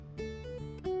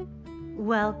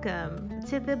Welcome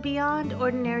to the Beyond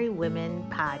Ordinary Women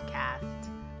podcast.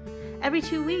 Every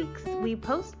 2 weeks, we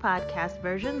post podcast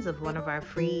versions of one of our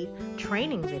free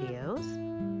training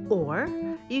videos, or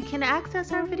you can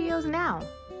access our videos now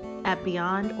at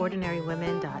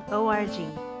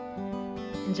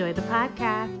beyondordinarywomen.org. Enjoy the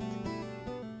podcast.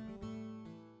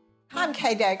 I'm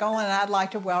Kay Daigle, and I'd like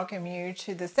to welcome you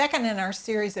to the second in our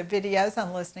series of videos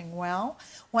on listening well.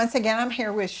 Once again, I'm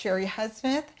here with Sherry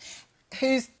Hudspeth,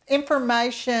 whose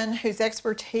information, whose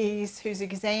expertise, whose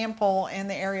example in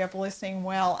the area of listening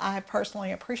well I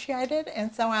personally appreciated, and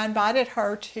so I invited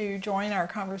her to join our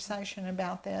conversation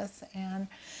about this and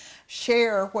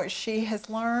share what she has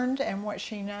learned and what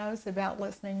she knows about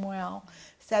listening well.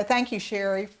 So thank you,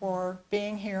 Sherry, for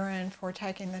being here and for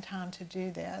taking the time to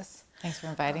do this. Thanks for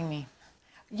inviting me.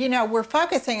 You know, we're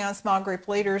focusing on small group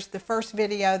leaders. The first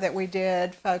video that we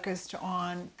did focused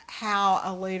on how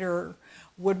a leader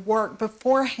would work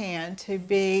beforehand to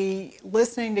be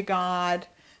listening to God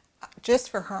just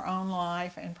for her own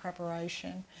life and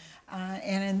preparation.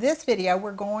 And in this video,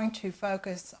 we're going to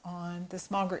focus on the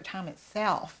small group time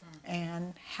itself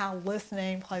and how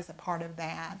listening plays a part of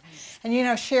that. And you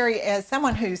know, Sherry, as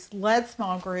someone who's led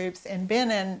small groups and been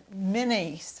in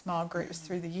many small groups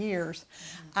through the years,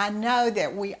 I know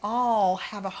that we all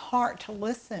have a heart to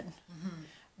listen,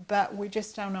 but we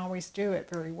just don't always do it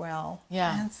very well.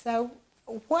 Yeah. And so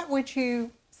what would you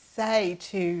say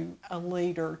to a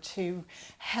leader to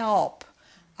help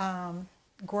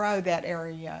grow that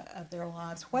area of their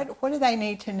lives? What do they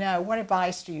need to know? What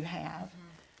advice do you have?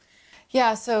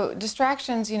 Yeah, so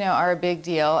distractions, are a big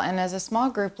deal. And as a small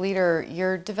group leader,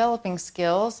 you're developing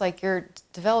skills, like you're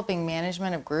developing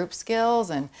management of group skills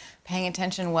and paying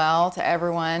attention well to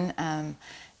everyone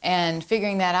and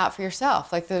figuring that out for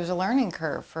yourself. Like there's a learning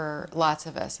curve for lots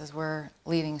of us as we're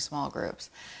leading small groups.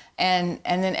 And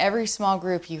then every small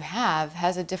group you have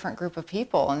has a different group of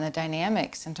people, and the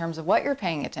dynamics in terms of what you're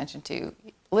paying attention to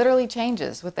literally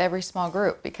changes with every small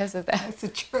group because of that. That's the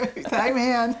truth.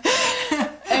 Amen.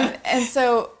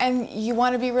 and you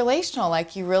want to be relational,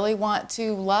 like you really want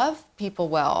to love people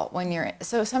well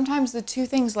so sometimes the two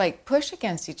things like push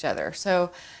against each other. So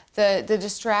the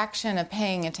distraction of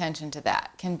paying attention to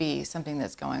that can be something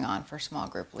that's going on for small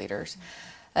group leaders.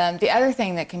 The other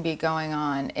thing that can be going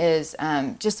on is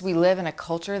just we live in a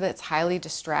culture that's highly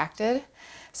distracted.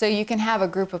 So you can have a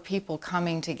group of people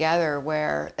coming together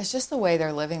where it's just the way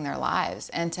they're living their lives.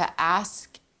 And to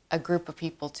ask a group of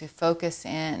people to focus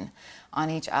in on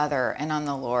each other and on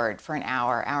the Lord for an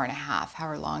hour, hour and a half,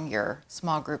 however long your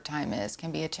small group time is,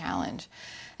 can be a challenge.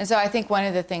 And so I think one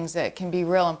of the things that can be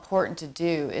real important to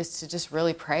do is to just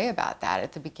really pray about that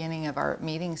at the beginning of our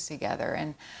meetings together.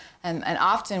 And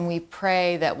often we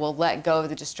pray that we'll let go of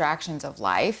the distractions of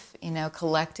life,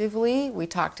 collectively. We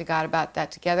talk to God about that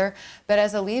together. But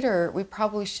as a leader, we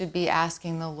probably should be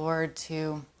asking the Lord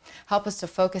to help us to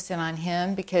focus in on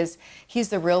Him, because He's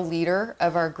the real leader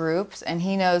of our groups, and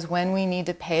He knows when we need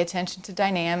to pay attention to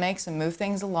dynamics and move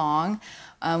things along,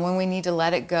 when we need to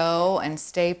let it go and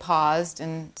stay paused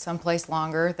in some place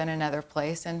longer than another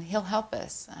place, and He'll help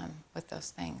us with those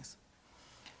things.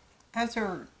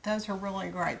 Those are really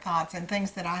great thoughts and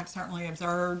things that I have certainly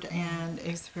observed and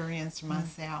experienced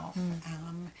myself.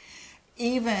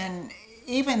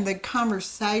 Even the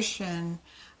conversation,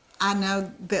 I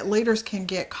know that leaders can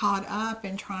get caught up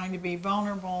in trying to be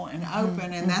vulnerable and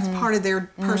open, and that's part of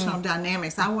their personal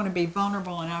dynamics. I want to be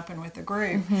vulnerable and open with the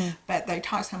group, but they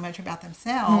talk so much about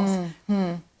themselves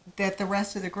that the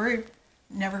rest of the group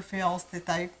never feels that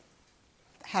they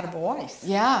had a voice.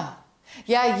 Yeah,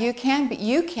 you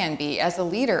can be as a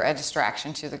leader a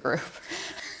distraction to the group.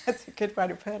 That's a good way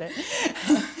to put it.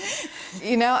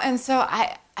 And so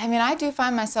I do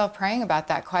find myself praying about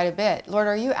that quite a bit. Lord,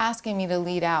 are you asking me to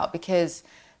lead out? Because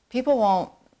people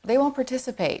won't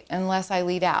participate unless I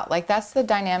lead out. Like that's the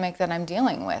dynamic that I'm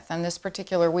dealing with on this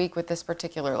particular week with this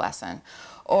particular lesson.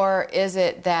 Or is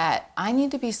it that I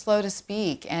need to be slow to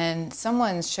speak and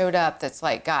someone showed up that's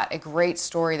like got a great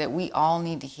story that we all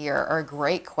need to hear, or a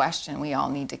great question we all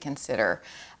need to consider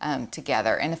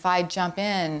together. And if I jump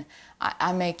in,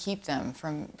 I may keep them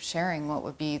from sharing what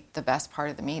would be the best part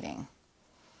of the meeting.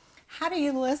 How do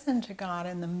you listen to God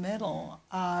in the middle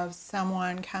of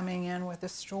someone coming in with a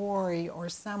story, or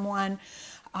someone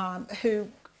who,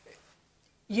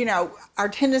 our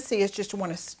tendency is just to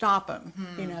want to stop them.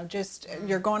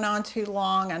 You're going on too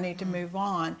long, I need to move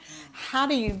on. How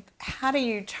do you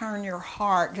turn your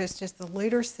heart, just as the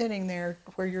leader sitting there,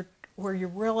 where you're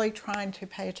really trying to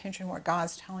pay attention to what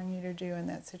God's telling you to do in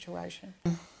that situation?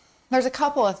 There's a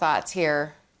couple of thoughts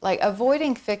here. Like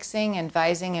avoiding fixing,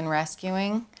 advising, and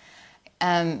rescuing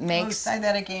makes... say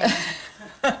that again.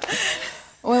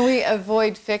 When we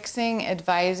avoid fixing,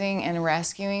 advising, and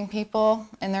rescuing people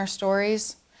in their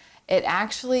stories, it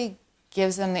actually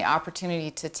gives them the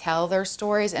opportunity to tell their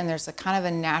stories, and there's a kind of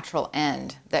a natural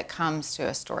end that comes to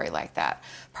a story like that.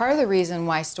 Part of the reason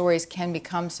why stories can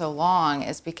become so long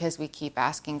is because we keep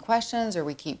asking questions or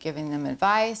we keep giving them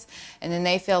advice, and then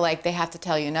they feel like they have to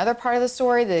tell you another part of the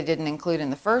story that they didn't include in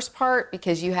the first part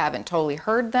because you haven't totally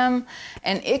heard them,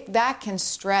 and that can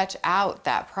stretch out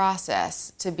that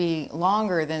process to be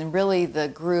longer than really the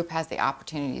group has the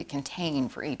opportunity to contain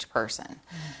for each person.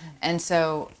 Mm-hmm. And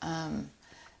so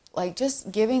like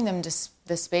just giving them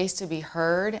the space to be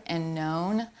heard and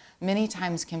known many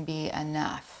times can be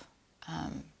enough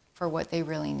for what they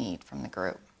really need from the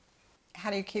group.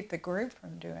 How do you keep the group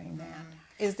from doing that?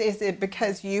 Is it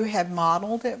because you have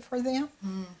modeled it for them?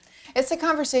 It's a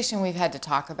conversation we've had to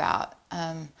talk about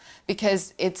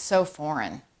because it's so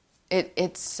foreign.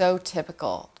 It's so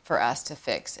typical for us to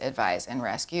fix, advise, and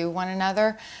rescue one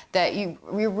another that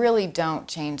we really don't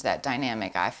change that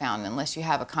dynamic, I found, unless you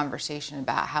have a conversation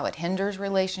about how it hinders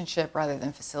relationship rather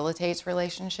than facilitates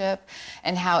relationship,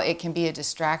 and how it can be a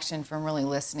distraction from really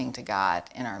listening to God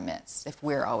in our midst if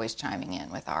we're always chiming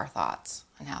in with our thoughts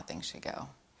on how things should go.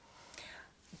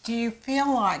 Do you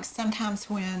feel like sometimes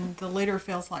when the leader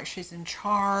feels like she's in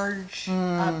charge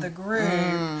of the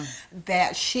group,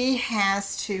 that she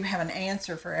has to have an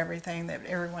answer for everything that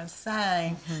everyone's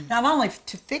saying, not only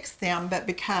to fix them, but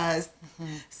because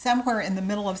somewhere in the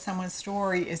middle of someone's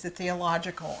story is a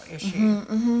theological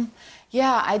issue?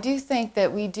 Yeah, I do think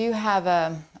that we do have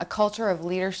a culture of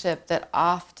leadership that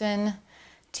often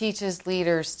teaches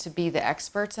leaders to be the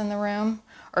experts in the room,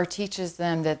 or teaches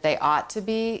them that they ought to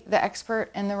be the expert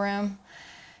in the room.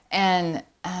 And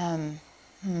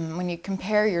when you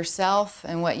compare yourself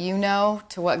and what you know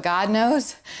to what God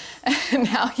knows, and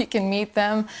how you can meet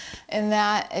them in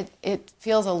that, it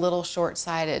feels a little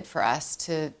short-sighted for us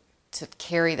to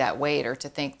carry that weight, or to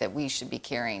think that we should be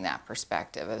carrying that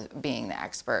perspective of being the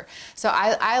expert. So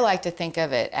I like to think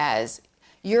of it as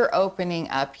you're opening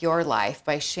up your life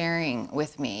by sharing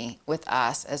with me, with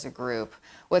us as a group,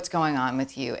 what's going on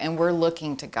with you, and we're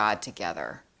looking to God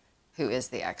together, who is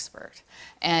the expert.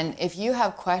 And if you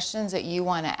have questions that you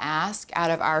want to ask out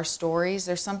of our stories,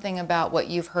 there's something about what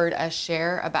you've heard us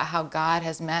share about how God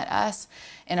has met us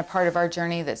in a part of our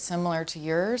journey that's similar to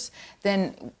yours,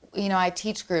 then, I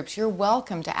teach groups, you're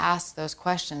welcome to ask those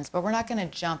questions, but we're not going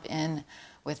to jump in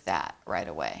with that right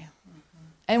away.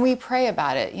 And we pray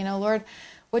about it. Lord,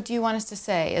 what do you want us to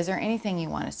say? Is there anything you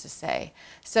want us to say?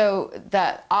 So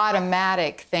that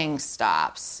automatic thing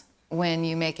stops when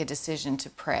you make a decision to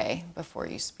pray before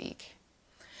you speak.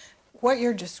 What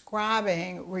you're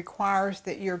describing requires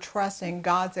that you're trusting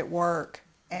God's at work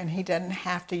and He doesn't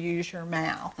have to use your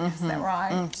mouth. Is that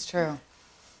right? It's true.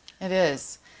 It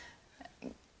is.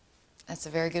 That's a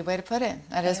very good way to put it.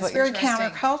 That is what you're trusting. It's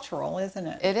very countercultural, isn't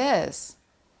it? It is.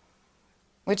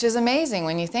 Which is amazing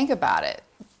when you think about it.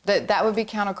 That would be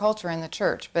counterculture in the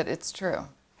church, but it's true.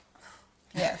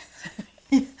 Yes.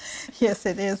 Yes,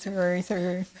 it is very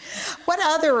true. What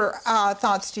other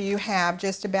thoughts do you have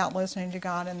just about listening to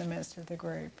God in the midst of the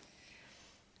group?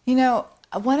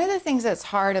 One of the things that's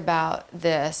hard about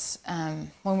this,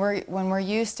 when we're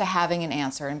used to having an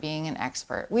answer and being an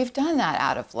expert, we've done that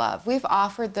out of love. We've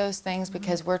offered those things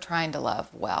because we're trying to love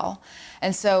well.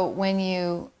 And so when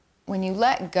you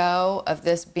let go of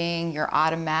this being your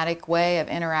automatic way of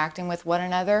interacting with one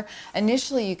another,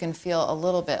 initially you can feel a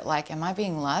little bit like, am I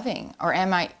being loving? Or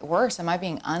am I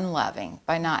being unloving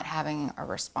by not having a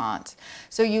response?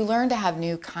 So you learn to have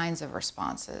new kinds of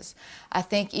responses. I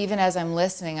think even as I'm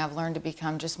listening, I've learned to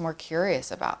become just more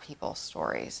curious about people's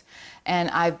stories. And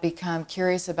I've become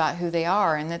curious about who they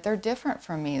are and that they're different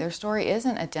from me. Their story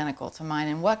isn't identical to mine.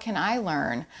 And what can I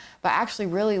learn by actually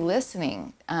really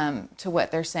listening to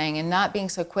what they're saying and not being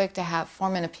so quick to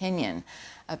form an opinion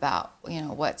about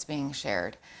what's being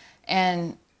shared.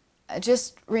 And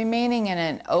just remaining in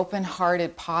an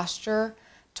open-hearted posture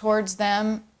towards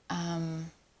them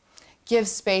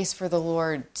gives space for the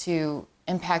Lord to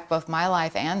impact both my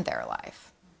life and their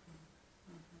life.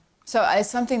 So it's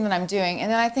something that I'm doing.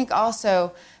 And then I think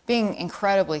also being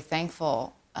incredibly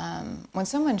thankful when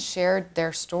someone shared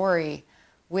their story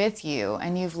with you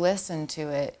and you've listened to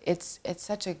it, it's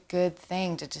such a good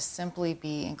thing to just simply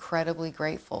be incredibly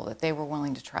grateful that they were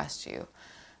willing to trust you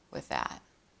with that.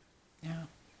 Yeah,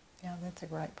 that's a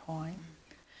great point.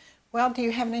 Well, do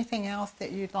you have anything else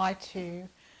that you'd like to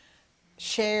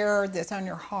share that's on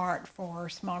your heart for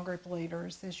small group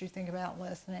leaders as you think about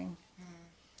listening?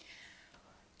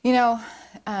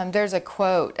 There's a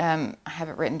quote, I have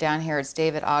it written down here, it's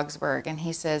David Augsburg, and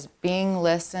he says, being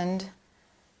listened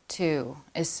too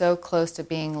is so close to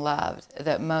being loved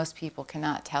that most people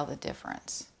cannot tell the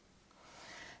difference.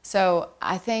 So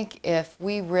I think if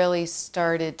we really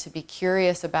started to be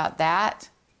curious about that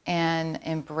and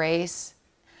embrace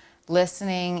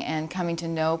listening and coming to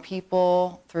know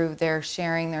people through their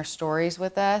sharing their stories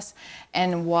with us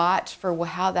and watch for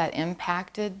how that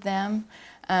impacted them,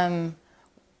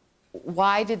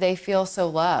 why do they feel so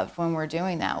loved when we're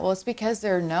doing that? Well, it's because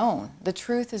they're known. The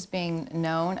truth is being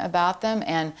known about them,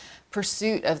 and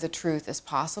pursuit of the truth is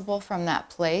possible from that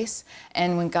place.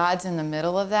 And when God's in the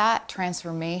middle of that,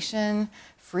 transformation,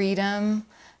 freedom,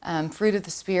 fruit of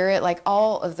the Spirit, like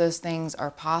all of those things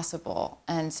are possible.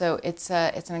 And so it's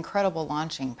an incredible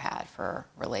launching pad for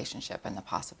relationship and the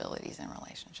possibilities in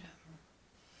relationship.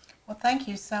 Well, thank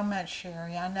you so much,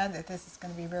 Sherry. I know that this is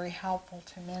going to be very helpful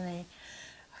to many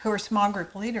who are small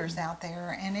group leaders out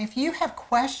there. And if you have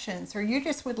questions or you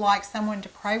just would like someone to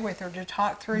pray with or to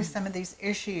talk through some of these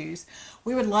issues,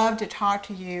 we would love to talk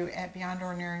to you at Beyond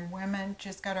Ordinary Women.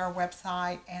 Just go to our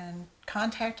website and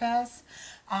contact us.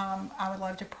 I would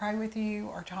love to pray with you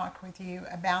or talk with you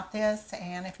about this.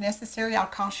 And if necessary, I'll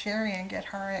call Sherry and get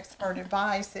her expert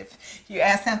advice if you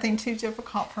ask something too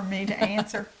difficult for me to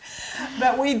answer.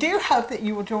 But we do hope that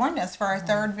you will join us for our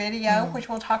third video, which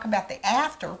we'll talk about the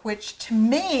after, which to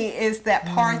me is that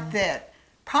part that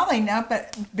probably not,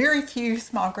 but very few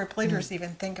small group leaders even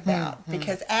think about.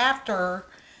 Because after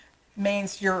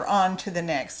means you're on to the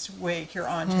next week, you're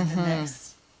on to the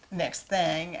next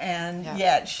thing, and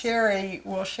yet Sherry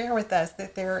will share with us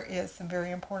that there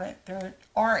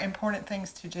are important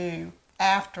things to do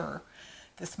after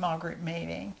the small group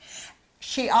meeting.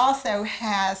 She also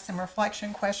has some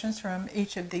reflection questions from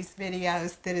each of these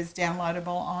videos that is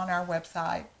downloadable on our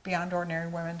website,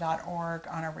 beyondordinarywomen.org,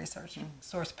 on our research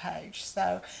source page.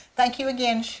 So thank you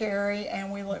again, Sherry,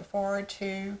 and we look forward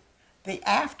to the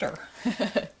after.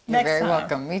 You're very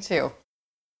welcome. Me too.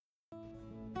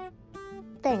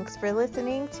 Thanks for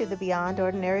listening to the Beyond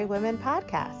Ordinary Women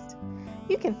podcast.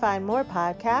 You can find more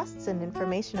podcasts and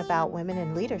information about women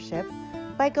in leadership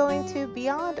by going to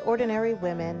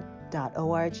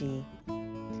beyondordinarywomen.org.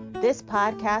 This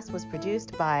podcast was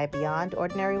produced by Beyond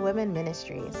Ordinary Women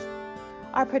Ministries.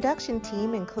 Our production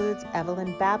team includes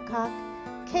Evelyn Babcock,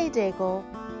 Kay Daigle,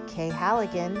 Kay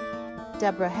Halligan,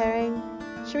 Deborah Herring,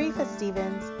 Sharifa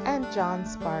Stevens, and John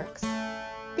Sparks.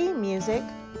 Theme music,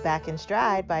 Back in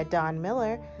Stride by Don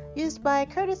Miller, used by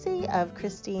courtesy of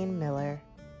Christine Miller.